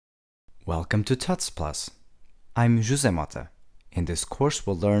Welcome to TUTS Plus. I'm José Mota. In this course,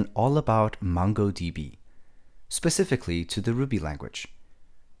 we'll learn all about MongoDB, specifically to the Ruby language.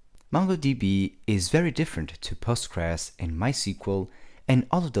 MongoDB is very different to Postgres and MySQL and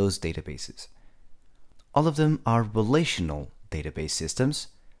all of those databases. All of them are relational database systems,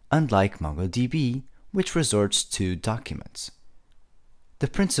 unlike MongoDB, which resorts to documents. The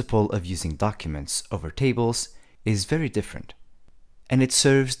principle of using documents over tables is very different, and it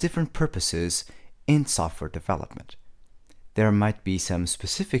serves different purposes in software development. There might be some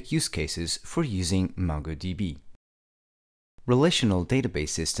specific use cases for using MongoDB. Relational database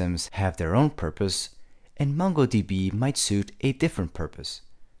systems have their own purpose, and MongoDB might suit a different purpose.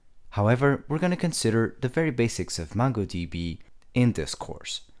 However, we're going to consider the very basics of MongoDB in this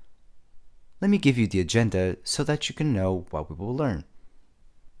course. Let me give you the agenda so that you can know what we will learn.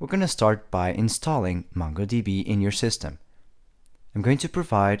 We're going to start by installing MongoDB in your system. I'm going to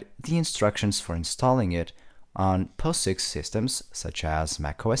provide the instructions for installing it on POSIX systems such as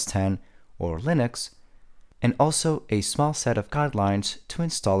Mac OS X or Linux, and also a small set of guidelines to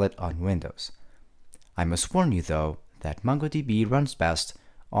install it on Windows. I must warn you though that MongoDB runs best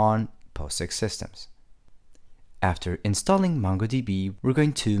on POSIX systems. After installing MongoDB, we're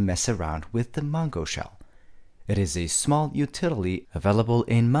going to mess around with the Mongo shell. It is a small utility available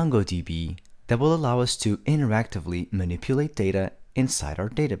in MongoDB that will allow us to interactively manipulate data inside our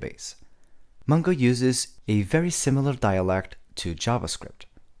database. Mongo uses a very similar dialect to JavaScript,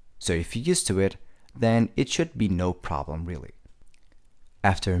 so if you're used to it, then it should be no problem really.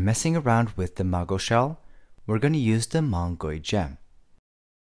 After messing around with the Mongo shell, we're going to use the Mongo gem.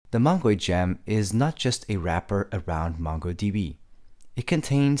 The Mongo gem is not just a wrapper around MongoDB. It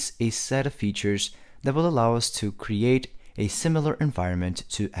contains a set of features that will allow us to create a similar environment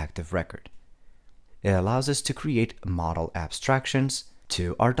to Active Record. It allows us to create model abstractions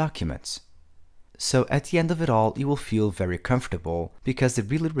to our documents. So at the end of it all, you will feel very comfortable because it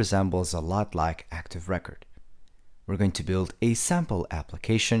really resembles a lot like Active Record. We're going to build a sample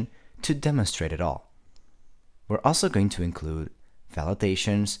application to demonstrate it all. We're also going to include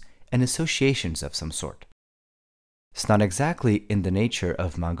validations and associations of some sort. It's not exactly in the nature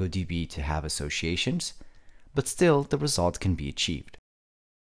of MongoDB to have associations, but still the result can be achieved.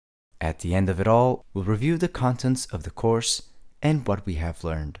 At the end of it all, we'll review the contents of the course and what we have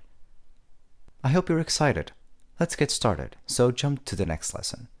learned. I hope you're excited. Let's get started, so jump to the next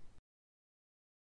lesson.